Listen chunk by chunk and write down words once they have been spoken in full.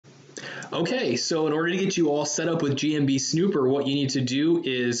Okay, so in order to get you all set up with GMB Snooper, what you need to do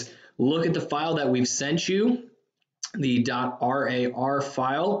is look at the file that we've sent you, the .rar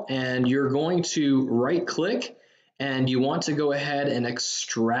file, and you're going to right click and you want to go ahead and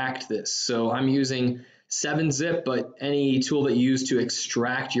extract this. So I'm using 7-zip, but any tool that you use to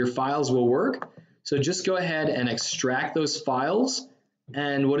extract your files will work. So just go ahead and extract those files,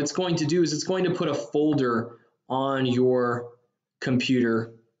 and what it's going to do is it's going to put a folder on your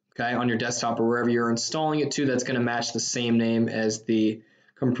computer, okay, on your desktop or wherever you're installing it to, that's going to match the same name as the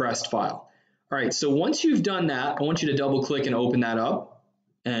compressed file. All right, so once you've done that, I want you to double click and open that up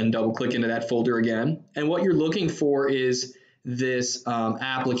and double click into that folder again. And what you're looking for is this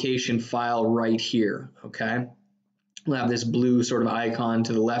application file right here, okay? We'll have this blue sort of icon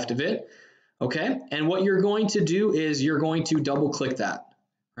to the left of it, okay? And what you're going to do is you're going to double click that,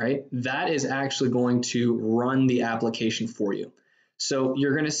 right? That is actually going to run the application for you. So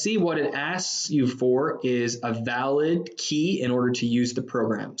you're going to see what it asks you for is a valid key in order to use the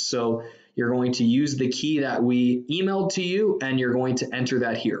program. So you're going to use the key that we emailed to you, and you're going to enter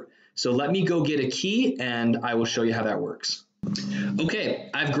that here. So let me go get a key and I will show you how that works.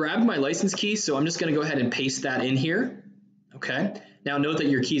 Okay, I've grabbed my license key, so I'm just going to go ahead and paste that in here. Okay, now note that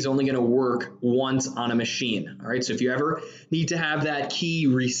your key is only going to work once on a machine. All right, so if you ever need to have that key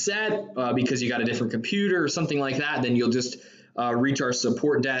reset because you got a different computer or something like that, then you'll just reach our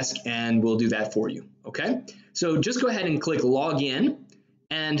support desk and we'll do that for you. Okay, so just go ahead and click log in,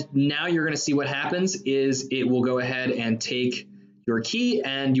 and now you're going to see what happens is it will go ahead and take your key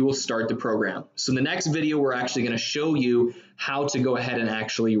and you will start the program. So in the next video, we're actually going to show you how to go ahead and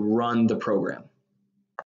actually run the program.